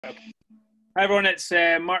Hi everyone, it's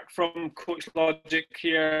Mark from Coach Logic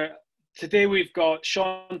here. Today we've got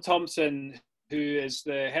Sean Thomson, who is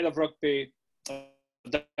the head of rugby,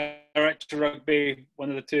 director of rugby, one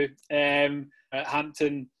of the two, at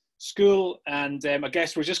Hampton School. And I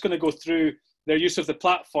guess we're just going to go through their use of the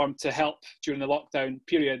platform to help during the lockdown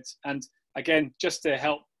period. And again, just to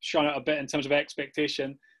help Sean out a bit in terms of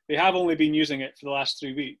expectation, they have only been using it for the last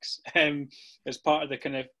 3 weeks as part of the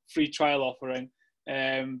kind of free trial offering.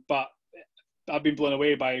 But I've been blown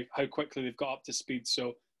away by how quickly they've got up to speed.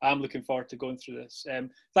 So I'm looking forward to going through this.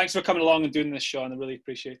 Thanks for coming along and doing this, Sean. I really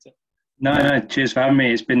appreciate it. No, cheers for having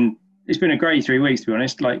me. It's been a great 3 weeks, to be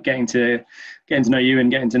honest. Like getting to know you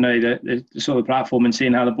and getting to know the sort of platform and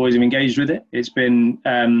seeing how the boys have engaged with it. It's been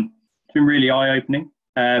really eye-opening.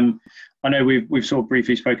 I know we've sort of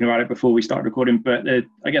briefly spoken about it before we started recording, but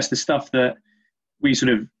I guess the stuff that we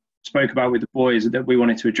sort of spoke about with the boys that we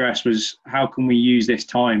wanted to address was how can we use this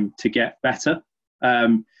time to get better.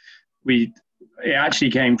 It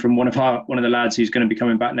actually came from one of the lads who's going to be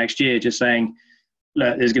coming back next year, just saying,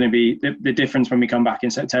 look, there's going to be the difference when we come back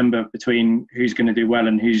in September between who's going to do well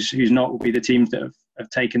and who's not will be the teams that have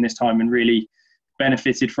taken this time and really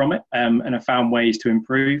benefited from it and have found ways to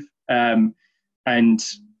improve. And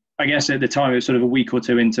I guess at the time, it was sort of a week or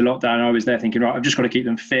two into lockdown, I was there thinking, right, I've just got to keep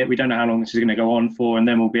them fit. We don't know how long this is going to go on for, and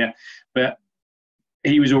then we'll be but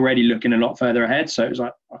he was already looking a lot further ahead. So it was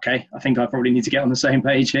like, okay, I think I probably need to get on the same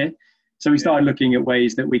page here. So we started looking at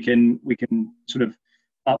ways that we can sort of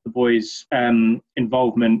up the boys'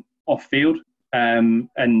 involvement off field. And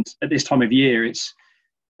at this time of year,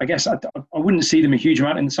 I guess I wouldn't see them a huge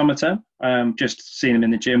amount in the summer term, just seeing them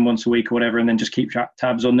in the gym once a week or whatever, and then just keep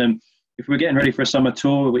tabs on them. If we're getting ready for a summer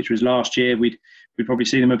tour, which was last year, we'd probably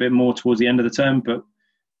see them a bit more towards the end of the term. But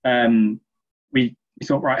we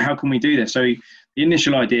thought, right, how can we do this? So the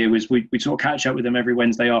initial idea was we'd sort of catch up with them every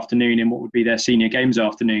Wednesday afternoon in what would be their senior games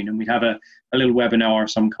afternoon, and we'd have a little webinar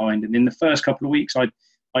of some kind. And in the first couple of weeks, I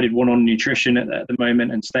did one on nutrition at the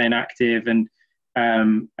moment and staying active, and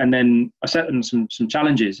then I set them some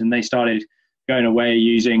challenges, and they started going away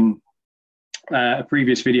using a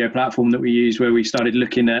previous video platform that we used, where we started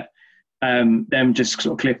looking at them just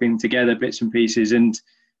sort of clipping together bits and pieces. And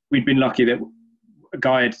we'd been lucky that a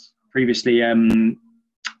guy had previously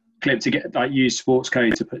clipped together, like used Sports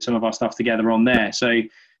Code to put some of our stuff together on there. So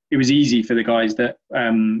it was easy for the guys that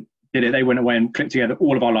did it. They went away and clipped together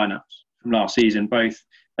all of our lineups from last season, both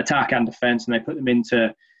attack and defence, and they put them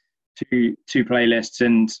into two playlists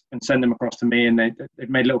and sent them across to me. And they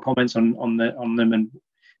made little comments on them, and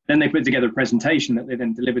then they put together a presentation that they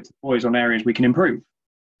then delivered to the boys on areas we can improve.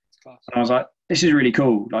 And I was like, this is really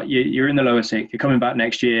cool. Like you're in the lower sixth, you're coming back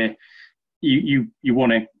next year. You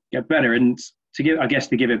want to get better. And to give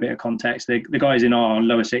it a bit of context, the guys in our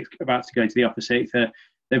lower sixth about to go to the upper sixth,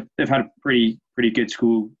 they've had a pretty good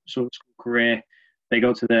school career. They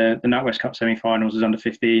got to the NatWest Cup semi-finals as under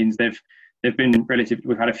 15s. They've been relatively.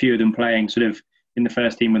 We've had a few of them playing sort of in the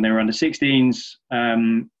first team when they were under 16s,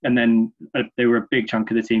 and then they were a big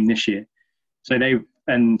chunk of the team this year. So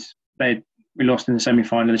we lost in the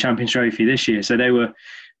semi-final of the Champions Trophy this year. So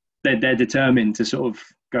they're determined to sort of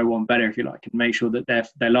go one better, if you like, and make sure that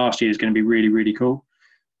their last year is going to be really, really cool.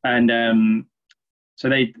 And so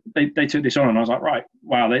they took this on, and I was like, right,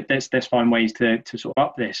 wow, let's find ways to sort of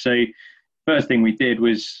up this. So first thing we did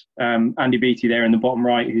was Andy Beattie there in the bottom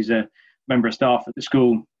right, who's a member of staff at the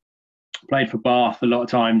school, played for Bath a lot of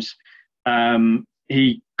times.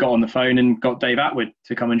 He got on the phone and got Dave Attwood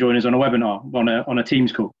to come and join us on a webinar on a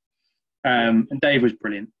Teams call. And Dave was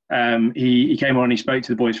brilliant. He came on and he spoke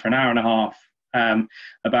to the boys for an hour and a half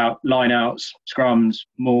about line-outs, scrums,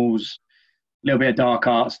 mauls, a little bit of dark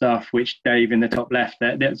art stuff, which Dave in the top left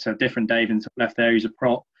there, that's a different Dave in the top left there, who's a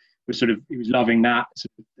prop, he was loving that. So,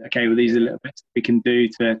 okay, well, these are little bits we can do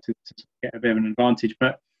to get a bit of an advantage.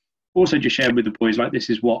 But also just shared with the boys, like,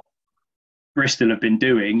 this is what Bristol have been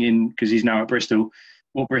doing because he's now at Bristol,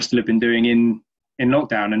 what Bristol have been doing in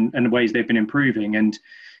lockdown and the ways they've been improving. And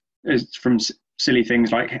from silly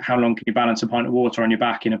things like how long can you balance a pint of water on your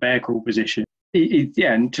back in a bear crawl position,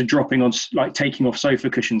 and to dropping on, like taking off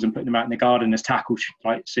sofa cushions and putting them out in the garden as tackle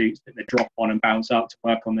like suits that they drop on and bounce up to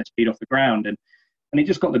work on their speed off the ground. And it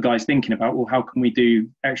just got the guys thinking about, well, how can we do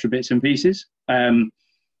extra bits and pieces? And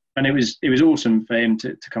it was awesome for him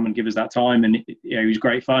to come and give us that time, and it was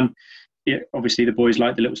great fun. Obviously the boys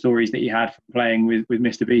liked the little stories that he had from playing with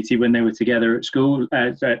Mr. Beattie when they were together at school,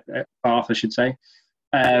 at Bath, I should say.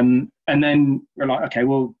 And then we're like, okay,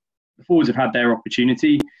 well, the forwards have had their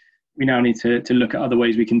opportunity. We now need to look at other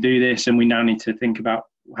ways we can do this, and we now need to think about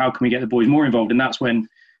how can we get the boys more involved. And that's when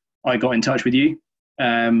I got in touch with you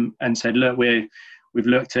and said, look, we're we've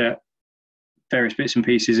looked at various bits and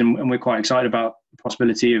pieces, and we're quite excited about the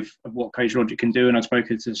possibility of what Coach Logic can do. And I've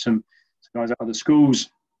spoken to some guys at other schools,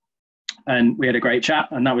 and we had a great chat,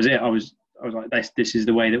 and that was it. I was like, this is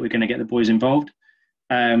the way that we're going to get the boys involved.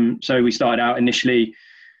 So we started out initially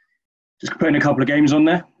just putting a couple of games on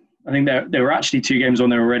there. I think there were actually 2 games on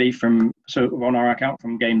there already from sort of on our account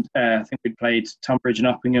from games. I think we'd played Tunbridge and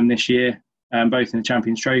Uppingham this year, both in the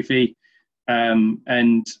Champions Trophy.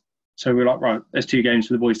 And so we were like, right, there's 2 games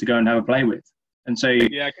for the boys to go and have a play with. And so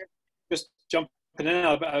just jumping in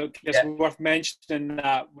a bit, I guess worth mentioning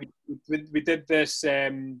that we did this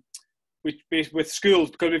with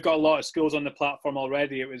schools, because we've got a lot of schools on the platform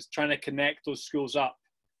already. It was trying to connect those schools up,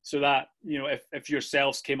 so that, you know, if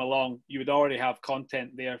yourselves came along, you would already have content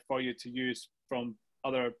there for you to use from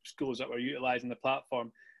other schools that were utilising the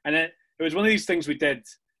platform. And it was one of these things we did,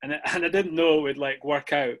 and I didn't know it would like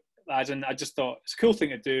work out. As in, I just thought it's a cool thing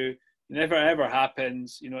to do. It never ever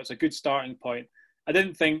happens. You know, it's a good starting point. I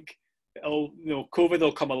didn't think COVID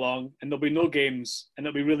will come along and there'll be no games, and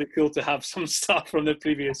it'll be really cool to have some stuff from the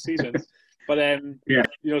previous seasons. But you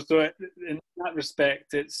know, so in that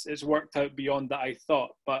respect, it's worked out beyond that I thought.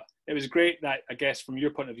 But it was great that, I guess, from your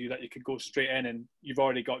point of view, that you could go straight in and you've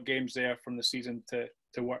already got games there from the season to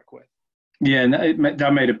work with. Yeah, and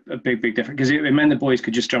that made a big difference, because it meant the boys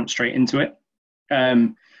could just jump straight into it.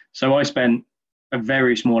 So I spent a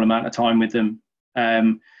very small amount of time with them,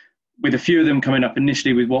 with a few of them coming up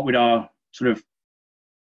initially with what would our sort of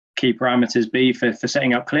key parameters be for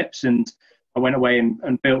setting up clips, and I went away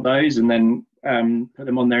and built those, and then put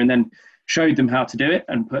them on there, and then showed them how to do it,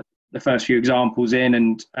 and put the first few examples in,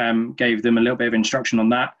 and gave them a little bit of instruction on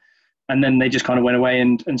that, and then they just kind of went away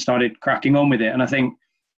and started cracking on with it. And I think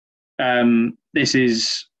this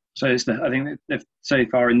is I think they've, so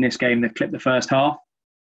far in this game, they've clipped the first half,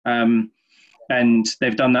 and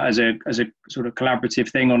they've done that as a sort of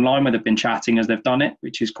collaborative thing online, where they've been chatting as they've done it,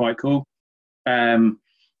 which is quite cool.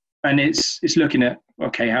 And it's looking at,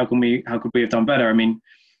 okay, how could we have done better? I mean,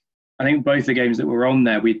 I think both the games that were on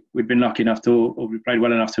there, we'd been lucky enough or we played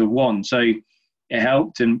well enough to have won, so it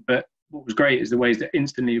helped. But what was great is the ways that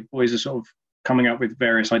instantly boys are sort of coming up with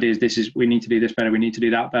various ideas. We need to do this better, we need to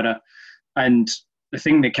do that better. And the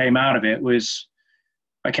thing that came out of it was,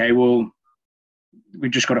 okay, well,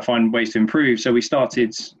 we've just got to find ways to improve. So we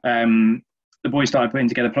started, the boys started putting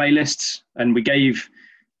together playlists, and we gave,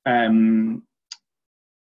 I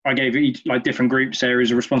gave each, like, different groups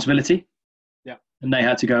areas of responsibility. Yeah. And they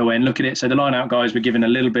had to go away and look at it. So the line out guys were given a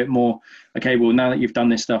little bit more, okay, well, now that you've done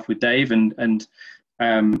this stuff with Dave and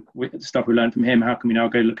with the stuff we learned from him, how can we now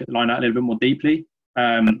go look at the line out a little bit more deeply,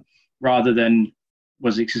 rather than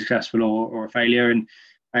was it successful or a failure?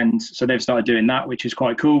 And so they've started doing that, which is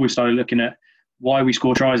quite cool. We started looking at why we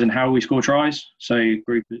score tries and how we score tries. So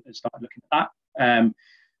group has started looking at that.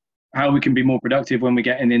 How we can be more productive when we're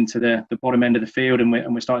getting into the bottom end of the field, and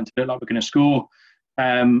we're starting to look like we're going to score.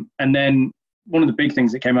 And then one of the big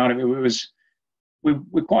things that came out of it was we're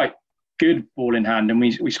quite good ball in hand, and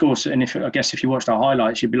we score. And if you watched our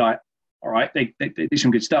highlights, you'd be like, all right, they do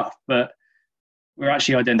some good stuff. But we're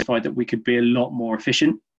actually identified that we could be a lot more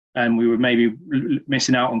efficient, and we were maybe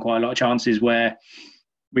missing out on quite a lot of chances where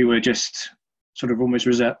we were just sort of almost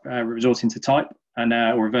resorting to type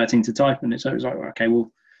or reverting to type. And so it was like, okay, well,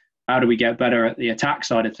 how do we get better at the attack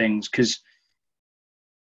side of things? Because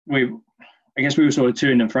I guess we were sort of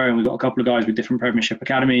to and fro, and we've got a couple of guys with different Premiership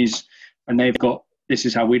academies, and they've got, this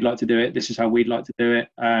is how we'd like to do it, this is how we'd like to do it.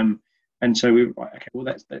 And so we were like, okay,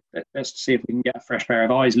 well, let's see if we can get a fresh pair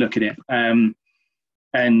of eyes look at it.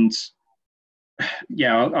 And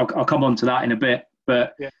yeah, I'll come on to that in a bit.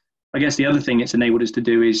 But yeah, I guess the other thing it's enabled us to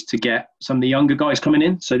do is to get some of the younger guys coming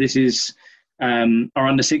in. So this is our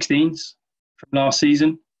under-16s from last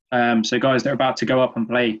season. So guys that are about to go up and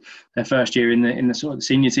play their first year in the sort of the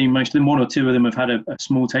senior team. Most of them, 1 or 2 of them, have had a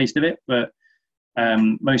small taste of it, but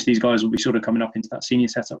most of these guys will be sort of coming up into that senior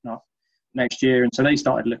setup now next year. And so they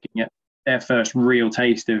started looking at their first real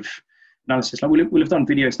taste of analysis. Like we'll have done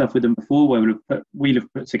video stuff with them before, where we'll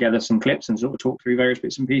have put together some clips and sort of talked through various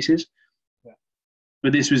bits and pieces. Yeah.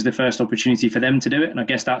 But this was the first opportunity for them to do it, and I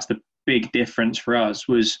guess that's the big difference for us.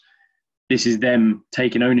 Was this is them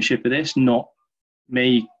taking ownership of this, not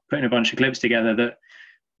me putting a bunch of clips together that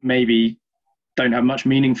maybe don't have much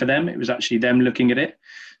meaning for them. It was actually them looking at it.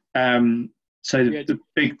 The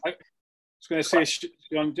big... I was going to say,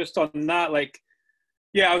 Sean, just on that, like,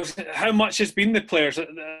 yeah, how much has been the players?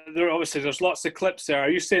 There's lots of clips there. Are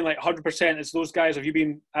you saying like 100% is those guys? Have you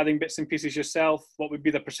been adding bits and pieces yourself? What would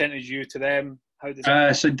be the percentage you to them? How does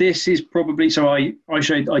that... So this is probably... So I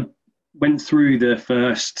went through the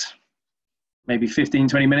first maybe 15,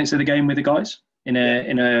 20 minutes of the game with the guys. in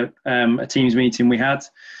a teams meeting we had.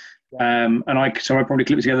 And I probably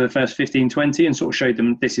clipped together the first 15, 20 and sort of showed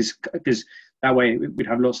them this is, because that way we'd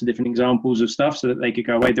have lots of different examples of stuff so that they could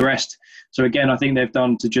go away. The rest, so again, I think they've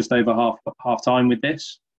done to just over half time with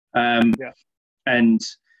this. And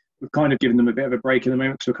we've kind of given them a bit of a break at the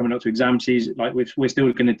moment because we're coming up to exam season. Like we're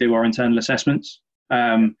still going to do our internal assessments.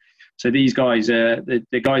 So these guys,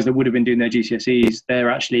 the guys that would have been doing their GCSEs,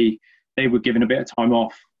 they were given a bit of time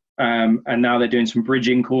off. And now they're doing some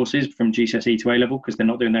bridging courses from GCSE to A-level because they're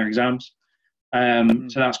not doing their exams.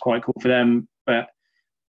 So that's quite cool for them. But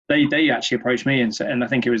they actually approached me and I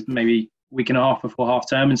think it was maybe a week and a half before half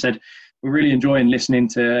term and said, we're really enjoying listening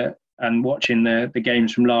to and watching the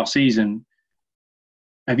games from last season.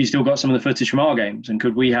 Have you still got some of the footage from our games? And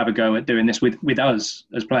could we have a go at doing this with us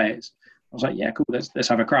as players? I was like, yeah, cool. Let's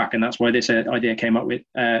have a crack. And that's why this idea came up with.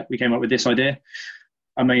 We came up with this idea.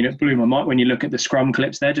 I mean, it blew my mind when you look at the scrum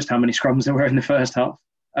clips there, just how many scrums there were in the first half.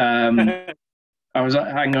 I was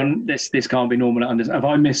like, hang on, this can't be normal. Have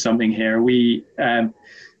I missed something here?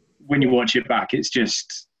 When you watch it back, it's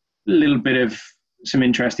just a little bit of some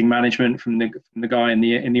interesting management from the guy in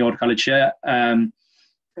the odd coloured shirt,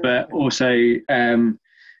 but also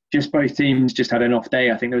just both teams just had an off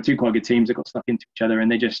day. I think there were two quite good teams that got stuck into each other,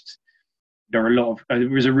 and it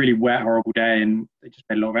was a really wet, horrible day, and they just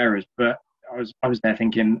made a lot of errors. But I was there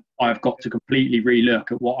thinking, I've got to completely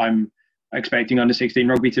relook at what I'm expecting under 16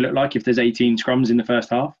 rugby to look like if there's 18 scrums in the first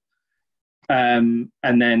half. And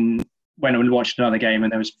then when I watched another game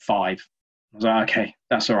and there was 5, I was like, okay,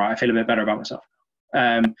 that's all right. I feel a bit better about myself.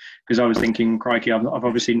 Because I was thinking, crikey, I've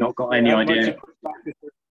obviously not got any idea.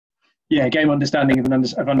 Yeah, game understanding of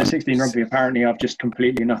under 16 rugby. Apparently, I've just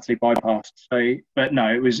completely and utterly bypassed. So, but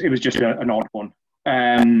no, it was just an odd one.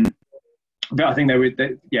 But I think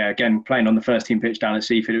again, playing on the first team pitch down at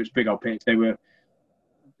Seaford, it was a big old pitch.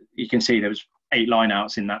 You can see there was 8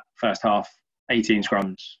 line-outs in that first half, 18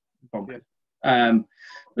 scrums. But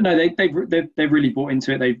no, they've really bought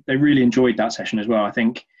into it. They really enjoyed that session as well. I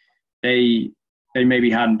think they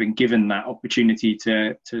maybe hadn't been given that opportunity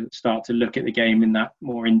to start to look at the game in that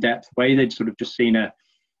more in-depth way. They'd sort of just seen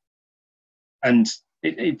and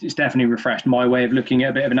it's definitely refreshed my way of looking at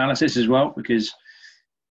a bit of analysis as well, because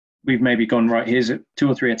we've maybe gone, right, here's 2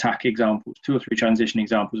 or 3 attack examples, 2 or 3 transition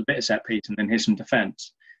examples, a bit of set piece, and then here's some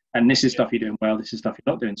defence. And this is stuff you're doing well, this is stuff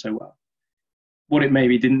you're not doing so well. What it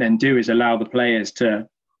maybe didn't then do is allow the players to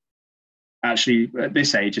actually, at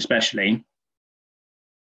this age especially,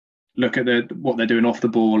 look at what they're doing off the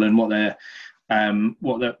ball and what their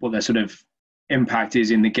sort of impact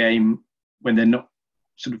is in the game when they're not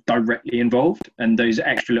sort of directly involved, and those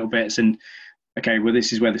extra little bits and okay, well,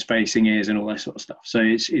 this is where the spacing is and all that sort of stuff. So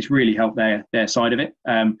it's really helped their side of it.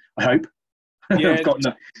 I hope. Yeah.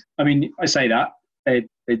 I say that they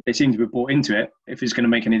seem to be bought into it. If it's going to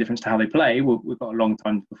make any difference to how they play, we've got a long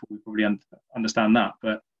time before we probably understand that.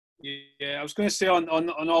 But yeah, I was going to say on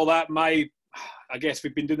all that, I guess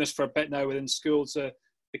we've been doing this for a bit now within schools. The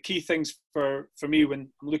key things for me when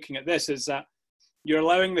I'm looking at this is that you're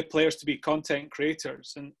allowing the players to be content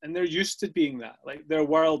creators, and they're used to being that. Like their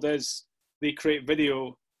world is, they create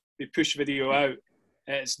video, they push video out.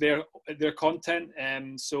 It's their content,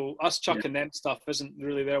 so us chucking them stuff isn't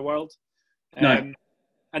really their world. No.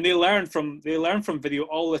 And they learn from video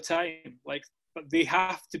all the time. Like, but they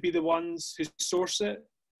have to be the ones who source it.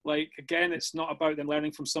 Like again, it's not about them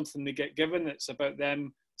learning from something they get given. It's about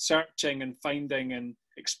them searching and finding and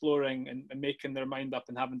exploring and making their mind up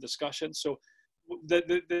and having discussions. So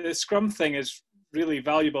the scrum thing is really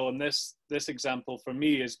valuable in this example for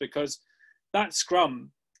me, is because that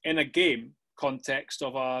scrum in a game context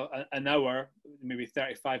of an hour, maybe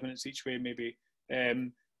 35 minutes each way, maybe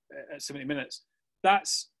 70 minutes,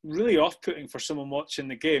 that's really off-putting for someone watching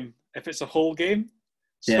the game if it's a whole game.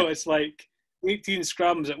 So it's like 18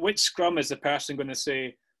 scrums. At which scrum is the person going to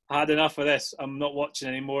say, I had enough of this, I'm not watching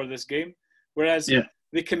any more of this game? Whereas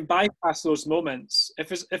they can bypass those moments.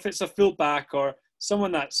 If it's a full back or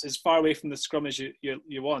someone that's as far away from the scrum as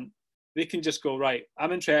you want, they can just go, right,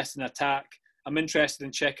 I'm interested in attack, I'm interested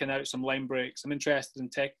in checking out some line breaks, I'm interested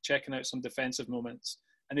in checking out some defensive moments.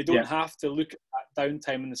 And they don't have to look at that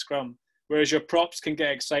downtime in the scrum. Whereas your props can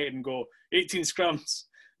get excited and go, 18 scrums,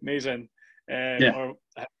 amazing. Or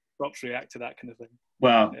props react to that kind of thing.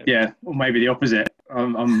 Well, or maybe the opposite.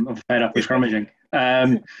 I'm fed up with scrummaging.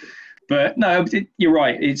 But no, you're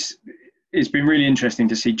right. It's been really interesting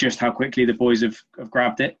to see just how quickly the boys have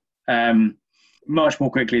grabbed it, much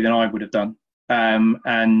more quickly than I would have done.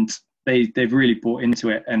 And they've really bought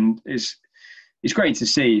into it, and it's great to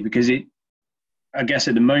see, because I guess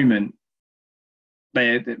at the moment,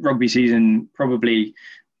 the rugby season probably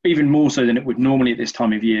even more so than it would normally at this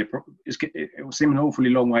time of year. It will seem an awfully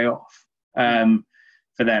long way off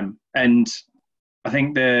for them. And I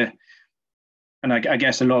think I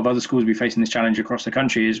guess a lot of other schools will be facing this challenge across the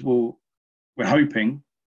country is, well, we're hoping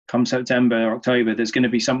come September or October, there's going to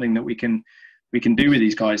be something that we can do with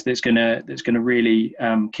these guys that's going to really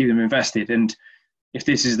keep them invested. And if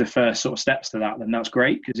this is the first sort of steps to that, then that's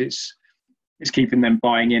great, because it's keeping them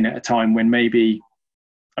buying in at a time when maybe,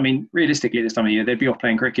 I mean, realistically, this time of year, they'd be off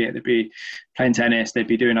playing cricket, they'd be playing tennis, they'd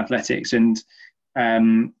be doing athletics and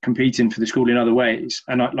competing for the school in other ways.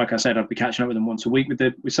 And like I said, I'd be catching up with them once a week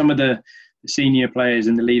with some of the senior players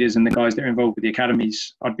and the leaders and the guys that are involved with the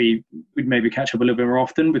academies. We'd maybe catch up a little bit more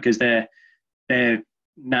often, because they're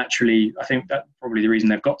naturally, I think that probably the reason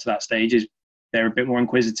they've got to that stage is they're a bit more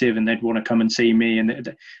inquisitive, and they'd want to come and see me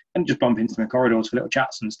and just bump into the corridors for little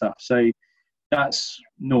chats and stuff. So that's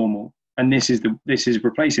normal. And this is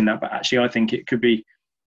replacing that. But actually, I think it could be,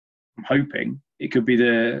 I'm hoping it could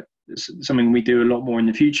be something we do a lot more in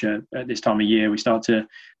the future. At this time of year, we start to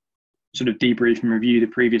sort of debrief and review the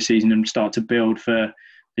previous season and start to build for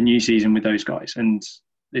the new season with those guys. And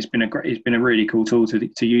it's been a really cool tool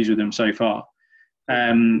to use with them so far.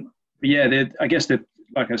 But yeah, I guess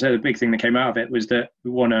like I said, the big thing that came out of it was that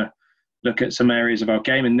we want to look at some areas of our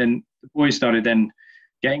game, and then the boys started then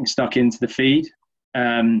getting stuck into the feed,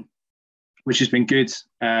 which has been good.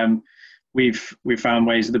 We've found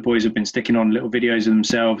ways that the boys have been sticking on little videos of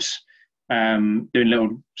themselves, doing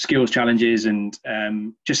little skills challenges and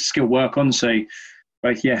just skill work on. So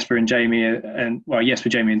both Jesper and Jamie, Jesper,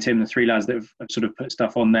 Jamie and Tim, the three lads that have sort of put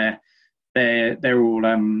stuff on there, they're all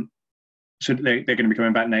so they're going to be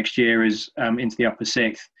coming back next year as into the upper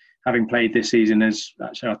sixth, having played this season as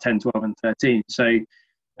actually our 10, 12 and 13. So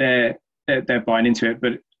they're buying into it.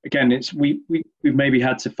 But again, we've maybe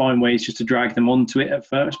had to find ways just to drag them onto it at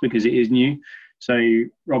first, because it is new. So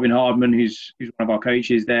Robin Hardman, who's one of our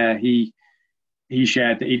coaches there, he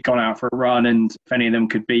shared that he'd gone out for a run, and if any of them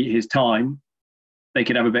could beat his time, they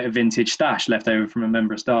could have a bit of vintage stash left over from a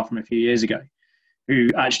member of staff from a few years ago, who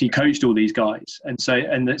actually coached all these guys. And so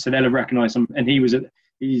they'll have recognised them. And he was at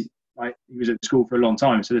the school for a long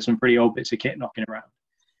time, so there's some pretty old bits of kit knocking around,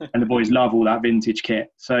 and the boys love all that vintage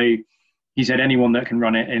kit. So he said anyone that can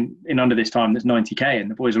run it in under this time that's 90k, and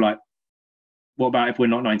the boys are like, what about if we're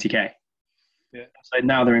not 90k? Yeah. So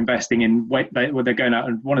now they're investing in weight. They're going out,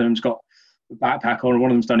 and one of them's got a backpack on, and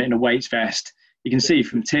one of them's done it in a weights vest. You can see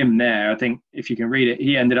from Tim there, I think if you can read it,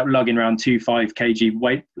 he ended up lugging around 2.5 kg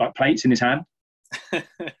weight, like plates in his hand.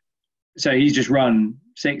 So he's just run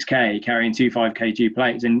 6k carrying 2.5 kg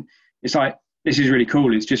plates, and it's like, this is really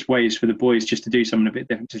cool. It's just ways for the boys just to do something a bit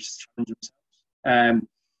different, to just challenge themselves.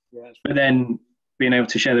 But then being able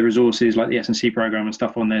to share the resources like the S&C program and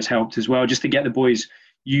stuff on there has helped as well, just to get the boys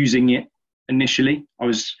using it initially.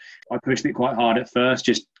 I pushed it quite hard at first,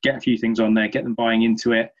 just get a few things on there, get them buying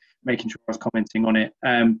into it, making sure I was commenting on it.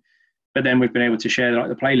 But then we've been able to share like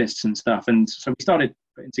the playlists and stuff. And so we started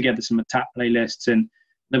putting together some attack playlists, and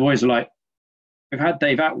the boys are like, we've had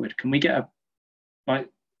Dave Attwood. Can we get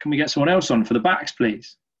someone else on for the backs,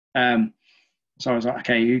 please? So I was like,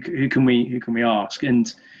 okay, who can we ask?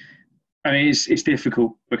 And I mean, it's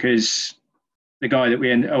difficult, because the guy that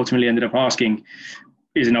we ultimately ended up asking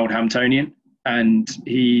is an old Hamptonian, and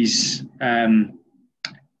he's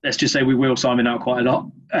let's just say we wheel Simon out quite a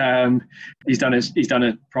lot. He's done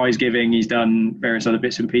a prize giving, he's done various other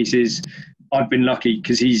bits and pieces. I've been lucky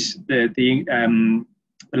because he's the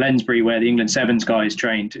Lensbury, where the England Sevens guys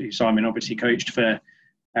trained, who Simon obviously coached for,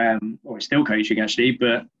 or is still coaching actually,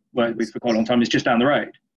 but worked with for quite a long time, is just down the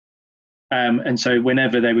road. And so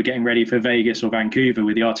whenever they were getting ready for Vegas or Vancouver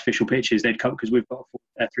with the artificial pitches, they'd come, because we've got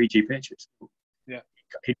 3G pitches. Yeah,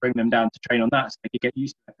 he'd bring them down to train on that, so they could get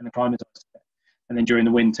used to it and acclimatise to it. And then during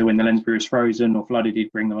the winter, when the Lensbury was frozen or flooded,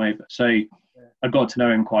 he'd bring them over. So I got to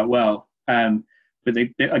know him quite well. But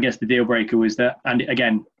I guess the deal breaker was that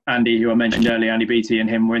Andy, who I mentioned earlier, Andy Beattie, and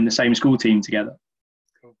him were in the same school team together.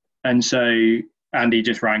 Cool. And so Andy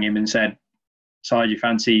just rang him and said, "Si, do you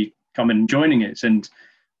fancy coming and joining us?" And I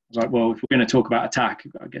was like, well, if we're going to talk about attack,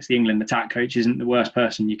 I guess the England attack coach isn't the worst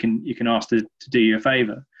person you can ask to do you a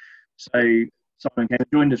favour. So Simon came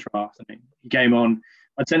and joined us for our afternoon. He came on.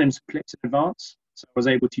 I'd sent him some clips in advance, so I was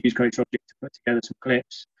able to use Coach Logic to put together some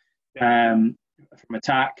clips from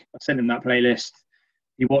attack. I sent him that playlist.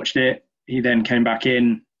 He watched it. He then came back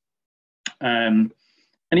in, and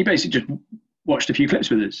he basically just watched a few clips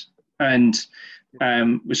with us, and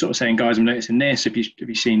was sort of saying, "Guys, I'm noticing this. Have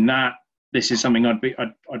you seen that? This is something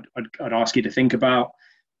I'd ask you to think about."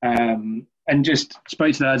 And just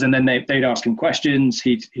spoke to the lads, and then they'd ask him questions.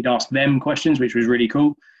 He'd ask them questions, which was really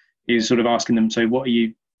cool. He was sort of asking them, "So what are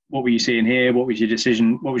you what were you seeing here? What was your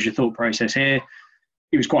decision? What was your thought process here?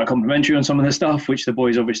 He was quite complimentary on some of the stuff, which the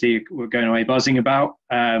boys obviously were going away buzzing about.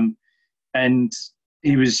 And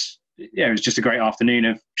it was just a great afternoon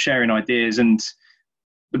of sharing ideas. And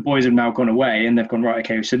the boys have now gone away and they've gone, right,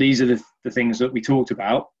 okay, so these are the things that we talked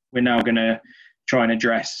about. We're now going to try and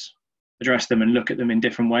address them and look at them in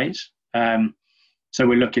different ways. So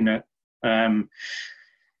we're looking at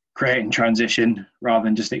creating transition rather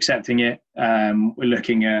than just accepting it. We're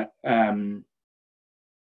looking at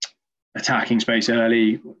attacking space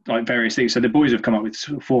early, like various things. So the boys have come up with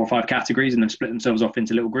 4 or 5 categories and they've split themselves off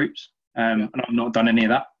into little groups. And I've not done any of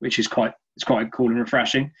that, which is quite cool and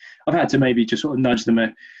refreshing. I've had to maybe just sort of nudge them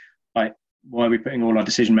like, why are we putting all our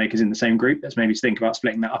decision makers in the same group? Let's maybe think about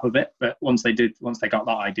splitting that up a bit. But once they got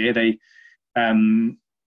that idea, they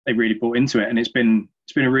really bought into it, and it's been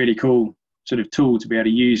a really cool sort of tool to be able to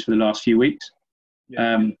use for the last few weeks.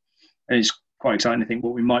 And it's quite exciting to think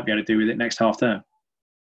what we might be able to do with it next half term.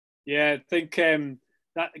 Yeah, I think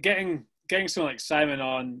that getting someone like Simon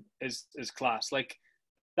on is class. Like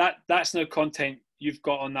that's no content you've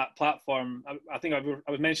got on that platform. I think I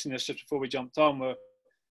was mentioning this just before we jumped on, where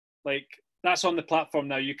like that's on the platform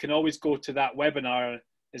now. You can always go to that webinar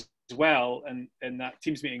as well, and in that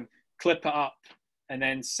Teams meeting, clip it up, and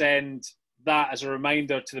then send that as a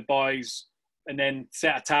reminder to the boys, and then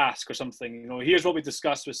set a task or something. You know, here's what we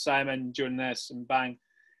discussed with Simon during this, and bang.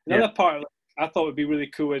 Another part I thought would be really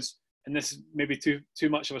cool is, and this is maybe too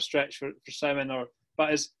much of a stretch for Simon,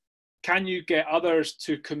 but is, can you get others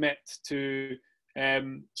to commit to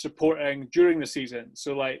supporting during the season?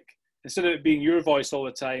 So like, instead of it being your voice all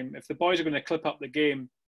the time, if the boys are going to clip up the game,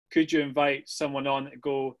 could you invite someone on to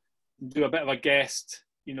go and do a bit of a guest,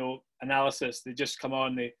 analysis? They just come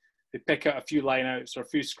on, they pick out a few lineouts or a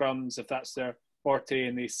few scrums if that's their forte,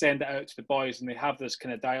 and they send it out to the boys, and they have this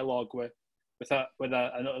kind of dialogue with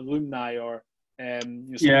an alumni or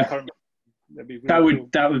current.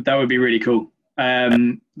 That would be really cool.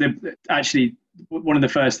 Actually, one of the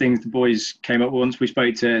first things the boys came up once we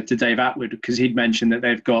spoke to Dave Attwood, because he'd mentioned that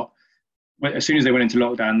they've got, as soon as they went into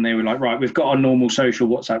lockdown, they were like, right, we've got our normal social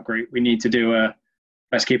WhatsApp group. We need to do a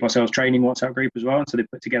Let's Keep Ourselves Training WhatsApp group as well. And so they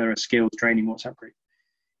put together a skills training WhatsApp group.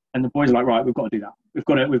 And the boys are like, right, we've got to do that.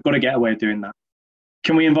 We've got to get a way of doing that.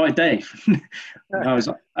 Can we invite Dave? And I was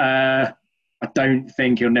like, I don't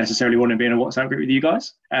think he'll necessarily want to be in a WhatsApp group with you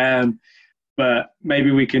guys. But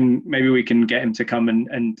maybe we can get him to come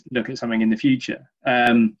and look at something in the future.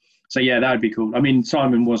 So yeah, that would be cool. I mean,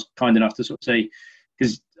 Simon was kind enough to sort of say,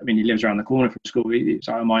 because he lives around the corner from school,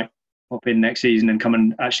 so I might pop in next season and come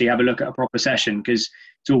and actually have a look at a proper session, because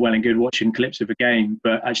it's all well and good watching clips of a game,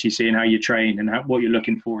 but actually seeing how you train and what you're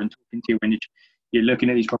looking for and talking to you when you're looking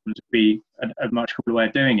at these problems would be a much cooler way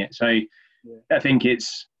of doing it. So I think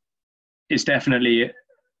it's definitely,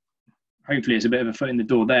 hopefully it's a bit of a foot in the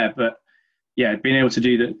door there, but yeah, being able to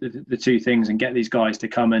do the two things and get these guys to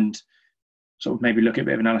come and sort of maybe look at a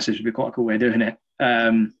bit of analysis would be quite a cool way of doing it.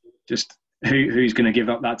 Just who's going to give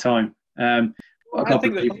up that time? I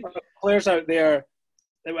think there's players out there,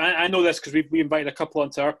 I know this because we invited a couple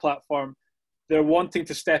onto our platform, they're wanting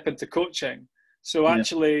to step into coaching. So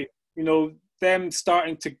actually, them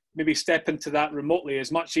starting to maybe step into that remotely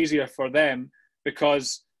is much easier for them,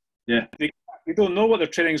 because they don't know what their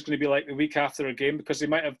training is going to be like the week after a game, because they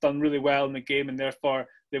might have done really well in the game and therefore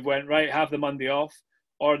they've went, right, have the Monday off,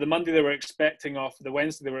 or the Monday they were expecting off, the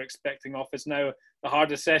Wednesday they were expecting off is now the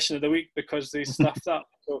hardest session of the week because they stuffed up.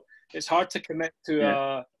 So it's hard to commit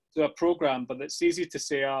to a program, but it's easy to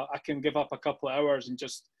say, I can give up a couple of hours and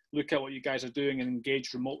just look at what you guys are doing and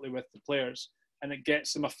engage remotely with the players, and it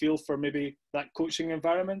gets them a feel for maybe that coaching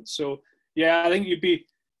environment. So yeah, I think it'd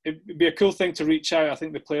be a cool thing to reach out. I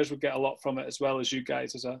think the players would get a lot from it, as well as you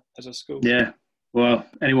guys as a school. Yeah. Well,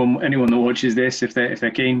 anyone that watches this, if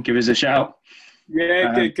they're keen, give us a shout.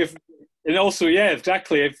 Yeah, and also, yeah,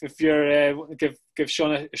 exactly. If you're give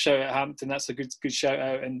Sean a shout out at Hampton, that's a good shout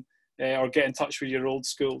out, and or get in touch with your old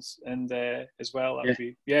schools and as well. That would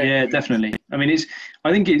be definitely.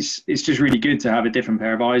 I think it's just really good to have a different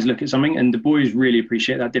pair of eyes look at something, and the boys really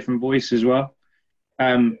appreciate that different voice as well.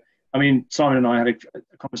 Simon and I had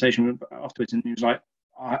a conversation afterwards, and he was like,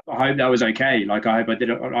 I hope that was okay. Like, I hope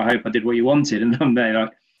I did what you wanted. And I'm there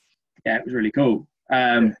like, yeah, it was really cool.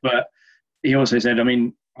 But he also said,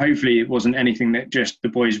 hopefully it wasn't anything that just the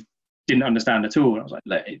boys didn't understand at all. And I was like,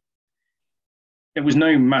 look, there was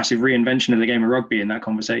no massive reinvention of the game of rugby in that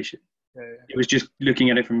conversation. It was just looking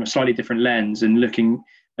at it from a slightly different lens and looking,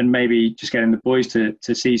 and maybe just getting the boys to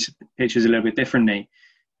see pictures a little bit differently.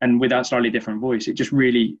 And with that slightly different voice, it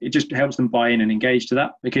just helps them buy in and engage to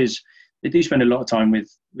that, because they do spend a lot of time with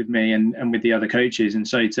me and with the other coaches. And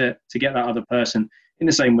so to get that other person, in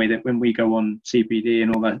the same way that when we go on CPD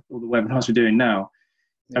and all the webinars we're doing now,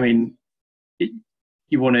 I mean,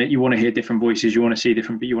 you want to hear different voices, you want to see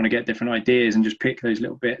different, you want to get different ideas and just pick those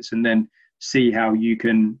little bits and then see how you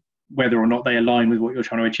can, whether or not they align with what you're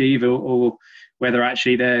trying to achieve, or whether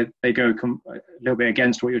actually they go a little bit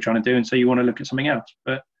against what you're trying to do, and so you want to look at something else.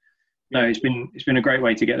 But no, it's been a great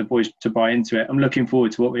way to get the boys to buy into it. I'm looking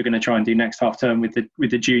forward to what we're going to try and do next half term with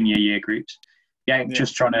the junior year groups.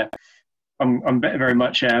 Just trying to. I'm very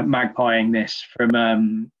much magpieing this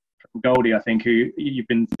from Goldie, I think, who you've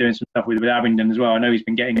been doing some stuff with Abingdon as well. I know he's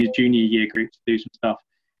been getting his junior year group to do some stuff.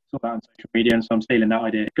 It's all about on social media, and so I'm stealing that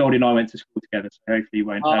idea. Goldie and I went to school together, so hopefully he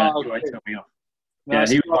won't tell me off. Yeah,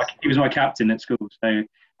 he was my captain at school. So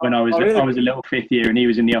when I was I was a little fifth year and he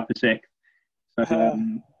was in the upper sixth. So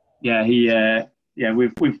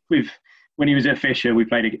we've when he was at Fisher, we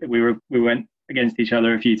went against each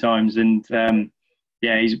other a few times, and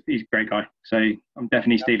he's a great guy. So I'm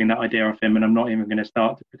definitely stealing that idea off him, and I'm not even going to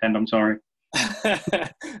start to pretend I'm sorry.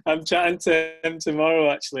 I'm chatting to him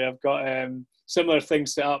tomorrow. Actually, I've got similar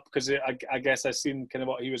things set up because I guess I've seen kind of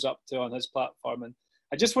what he was up to on his platform, and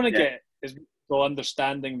I just want to get his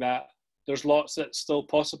understanding that there's lots that's still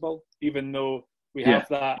possible, even though we have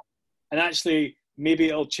that. And actually, maybe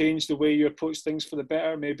it'll change the way you approach things for the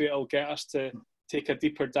better. Maybe it'll get us to take a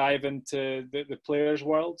deeper dive into the players'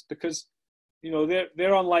 world, because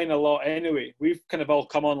they're online a lot anyway. We've kind of all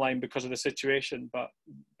come online because of the situation, but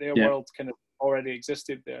their world kind of already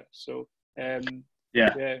existed there. So I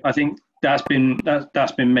think that's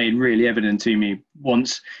been made really evident to me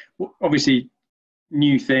once. Obviously,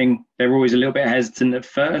 new thing, they're always a little bit hesitant at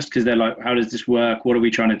first because they're like, how does this work? What are we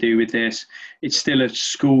trying to do with this? It's still a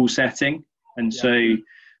school setting, and so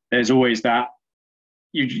there's always that.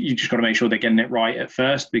 You just got to make sure they're getting it right at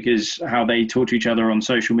first, because how they talk to each other on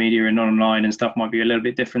social media and online and stuff might be a little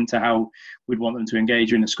bit different to how we'd want them to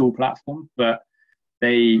engage in a school platform. But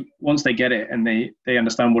once they get it and they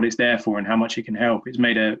understand what it's there for and how much it can help, it's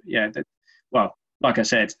made like I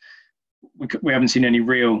said, we haven't seen any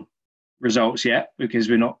real results yet because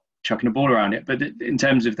we're not chucking a ball around it. But in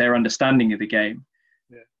terms of their understanding of the game,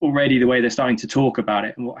 already the way they're starting to talk about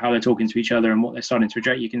it and how they're talking to each other and what they're starting to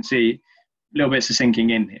project, you can see little bits are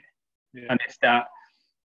sinking in here. And if that,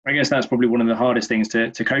 I guess that's probably one of the hardest things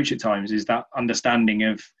to coach at times, is that understanding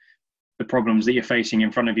of the problems that you're facing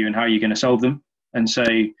in front of you and how you're going to solve them. And so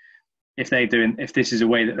if this is a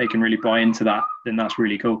way that they can really buy into that, then that's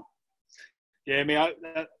really cool. Yeah, I mean,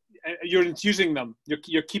 you're enthusing them.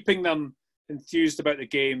 You're keeping them enthused about the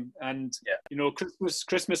game. And,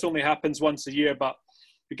 Christmas only happens once a year, but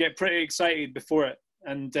we get pretty excited before it.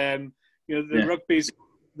 And, the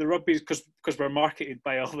rugby's because we're marketed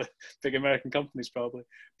by all the big American companies probably,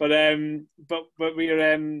 but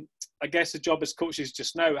we're I guess the job as coaches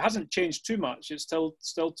just now, it hasn't changed too much. It's still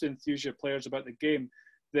to enthuse your players about the game.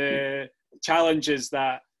 The challenge is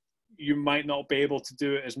that you might not be able to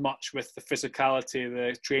do it as much with the physicality,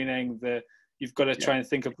 the training, you've got to try and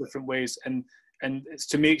think of different ways, and it's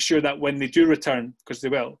to make sure that when they do return, because they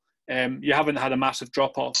will, you haven't had a massive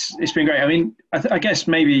drop off. It's been great. I mean, I guess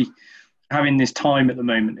maybe having this time at the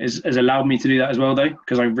moment has allowed me to do that as well, though,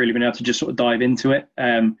 because I've really been able to just sort of dive into it.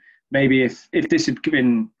 Maybe if this had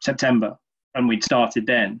been September and we'd started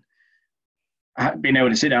then, being able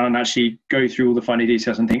to sit down and actually go through all the funny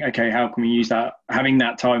details and think, okay, how can we use that? Having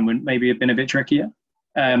that time would maybe have been a bit trickier.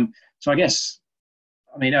 So I guess,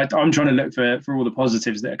 I mean, I'm trying to look for all the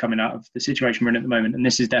positives that are coming out of the situation we're in at the moment, and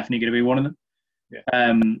this is definitely going to be one of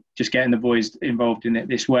them. Just getting the boys involved in it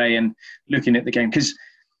this way and looking at the game, because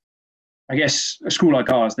I guess a school like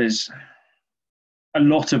ours, there's a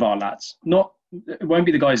lot of our lads. It won't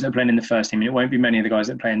be the guys that are playing in the first team, and it won't be many of the guys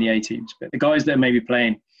that play in the A teams, but the guys that are maybe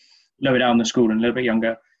playing lower down the school and a little bit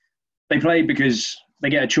younger, they play because they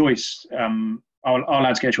get a choice. Our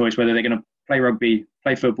lads get a choice whether they're going to play rugby,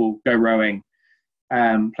 play football, go rowing,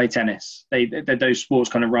 play tennis. Those sports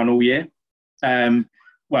kind of run all year. For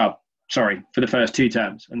the first 2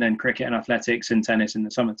 terms, and then cricket and athletics and tennis in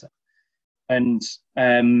the summer term. And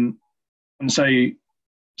so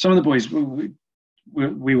some of the boys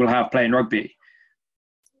we will have playing rugby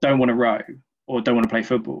don't want to row or don't want to play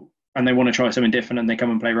football, and they want to try something different, and they come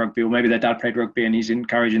and play rugby, or maybe their dad played rugby and he's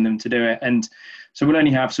encouraging them to do it. And so we'll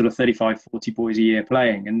only have sort of 35, 40 boys a year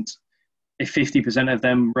playing. And if 50% of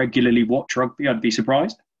them regularly watch rugby, I'd be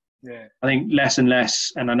surprised. I think less and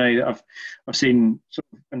less, and I know that I've seen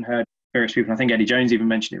and heard various people, I think Eddie Jones even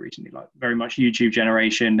mentioned it recently, like very much YouTube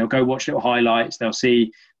generation. They'll go watch little highlights, they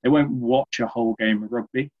won't watch a whole game of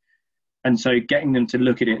rugby. And so getting them to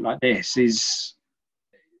look at it like this is,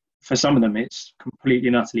 for some of them, it's completely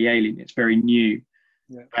and utterly alien. It's very new.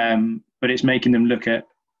 Yeah. But it's making them look at,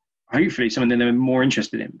 hopefully, something that they're more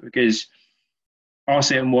interested in, because I'll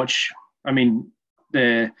sit and watch. I mean,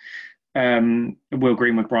 the Will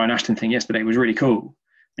Greenwood Brian Ashton thing yesterday was really cool.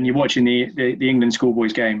 And you're watching the England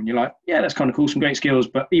schoolboys game, and you're like, yeah, that's kind of cool, some great skills.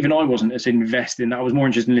 But even I wasn't as invested in that. I was more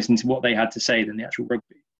interested in listening to what they had to say than the actual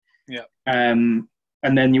rugby. Yeah. And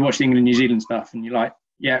then you watch the England New Zealand stuff, and you're like,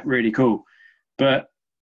 yeah, really cool. But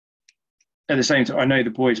at the same time, I know the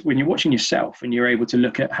boys, when you're watching yourself and you're able to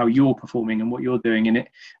look at how you're performing and what you're doing in it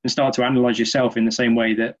and start to analyse yourself in the same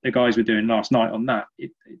way that the guys were doing last night on that,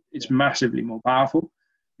 it's massively more powerful.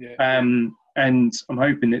 Yeah. And I'm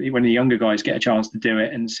hoping that when the younger guys get a chance to do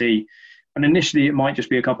it and see, and initially it might just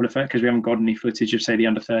be a couple of, because we haven't got any footage of, say, the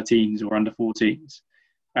under 13s or under 14s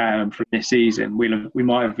from this season. We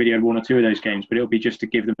might have videoed one or two of those games, but it'll be just to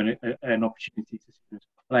give them an opportunity to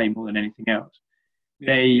play more than anything else.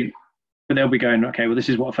 Yeah. But they'll be going, okay, well, this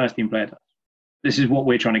is what a first team player does. This is what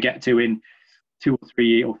we're trying to get to in 2 or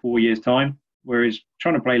 3 or 4 years' time. Whereas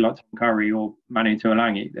trying to play like Tom Curry or Manu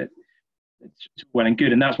Tuolangi, it's well and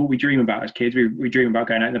good. And that's what we dream about as kids. We dream about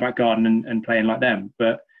going out in the back garden and playing like them.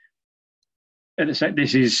 But at the same,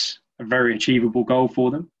 this is a very achievable goal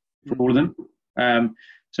for them, for all of them.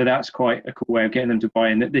 So that's quite a cool way of getting them to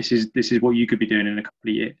buy in, that this is what you could be doing in a couple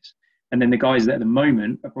of years. And then the guys that at the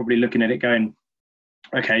moment are probably looking at it going,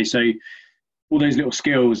 okay, so all those little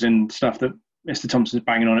skills and stuff that Mr. Thompson's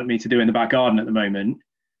banging on at me to do in the back garden at the moment,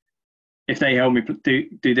 if they help me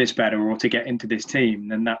do this better or to get into this team,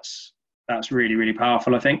 then that's really, really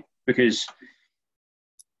powerful, I think, because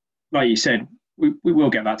like you said, we will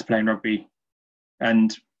get back to playing rugby,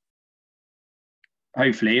 and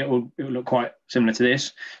hopefully it will look quite similar to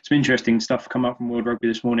this. Some interesting stuff come up from World Rugby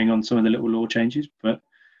this morning on some of the little law changes, but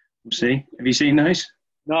we'll see. Have you seen those?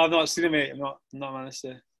 No, I've not seen it, mate. I'm not managed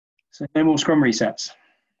to. So no more scrum resets.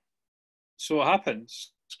 So what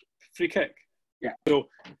happens? Free kick. Yeah. So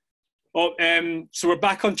we're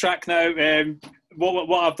back on track now.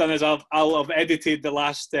 What I've done is I'll have edited the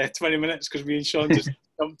last 20 minutes, because me and Sean just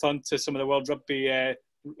jumped onto some of the World Rugby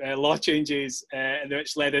law changes,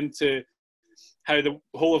 which led into how the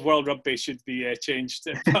whole of World Rugby should be changed.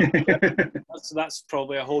 that's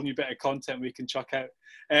probably a whole new bit of content we can chuck out.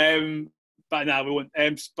 But no, we won't.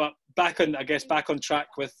 But back on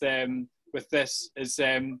track with this is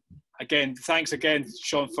again. Thanks again,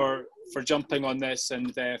 Sean, for jumping on this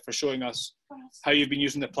and for showing us how you've been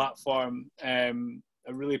using the platform. I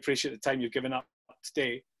really appreciate the time you've given up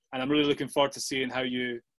today, and I'm really looking forward to seeing how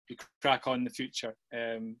you crack on in the future.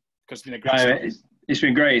 Because it's been a great. It's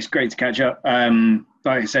been great. It's great to catch up.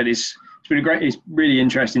 Like I said, it's been it's really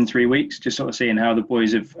interesting 3 weeks, just sort of seeing how the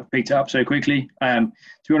boys have picked it up so quickly. To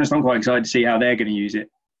be honest, I'm quite excited to see how they're going to use it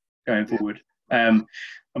going forward. I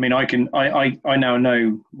mean, I now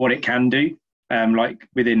know what it can do, like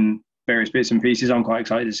within various bits and pieces. I'm quite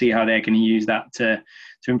excited to see how they're going to use that to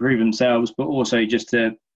improve themselves, but also just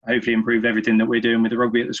to hopefully improve everything that we're doing with the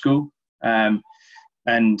rugby at the school. And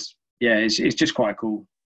yeah, it's just quite a cool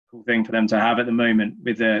thing for them to have at the moment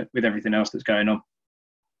with everything else that's going on.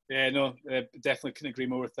 Yeah, no, definitely couldn't agree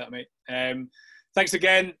more with that, mate. Thanks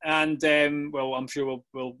again, and well, I'm sure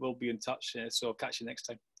we'll be in touch. So I'll catch you next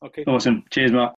time. Okay. Awesome. Cheers, Mark.